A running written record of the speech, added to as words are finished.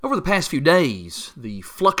Over the past few days, the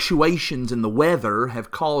fluctuations in the weather have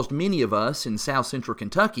caused many of us in South Central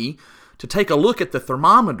Kentucky to take a look at the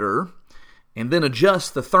thermometer and then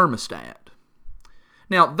adjust the thermostat.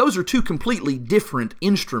 Now, those are two completely different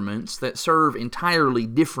instruments that serve entirely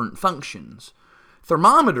different functions.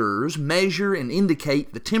 Thermometers measure and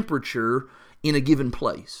indicate the temperature in a given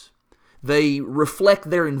place. They reflect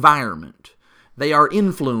their environment. They are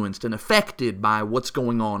influenced and affected by what's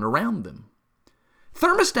going on around them.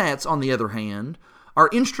 Thermostats, on the other hand, are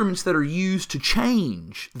instruments that are used to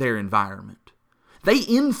change their environment. They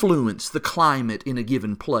influence the climate in a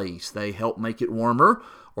given place. They help make it warmer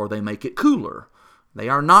or they make it cooler. They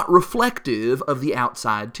are not reflective of the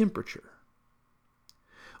outside temperature.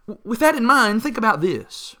 With that in mind, think about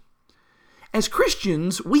this. As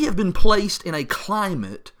Christians, we have been placed in a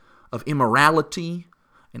climate of immorality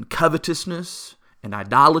and covetousness and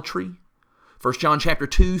idolatry. 1 John chapter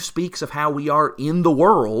 2 speaks of how we are in the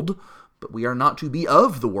world, but we are not to be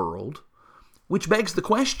of the world, which begs the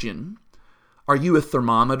question, are you a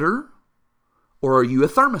thermometer or are you a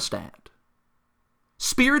thermostat?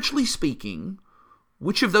 Spiritually speaking,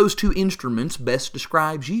 which of those two instruments best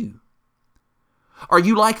describes you? Are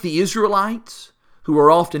you like the Israelites, who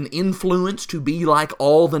are often influenced to be like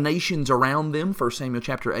all the nations around them, 1 Samuel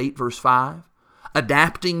chapter 8, verse 5,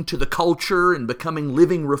 adapting to the culture and becoming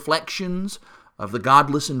living reflections of the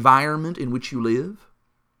godless environment in which you live?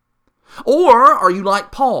 Or are you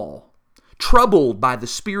like Paul, troubled by the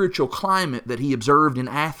spiritual climate that he observed in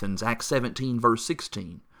Athens, Acts 17, verse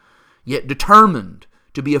 16, yet determined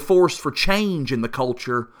to be a force for change in the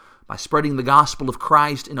culture by spreading the gospel of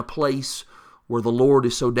Christ in a place where the Lord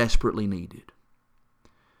is so desperately needed?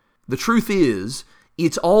 The truth is,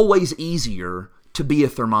 it's always easier to be a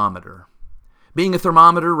thermometer. Being a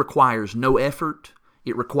thermometer requires no effort.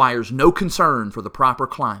 It requires no concern for the proper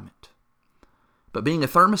climate. But being a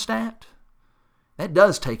thermostat, that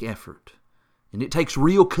does take effort, and it takes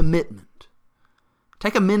real commitment.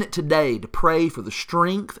 Take a minute today to pray for the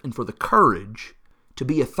strength and for the courage to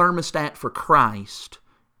be a thermostat for Christ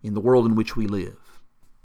in the world in which we live.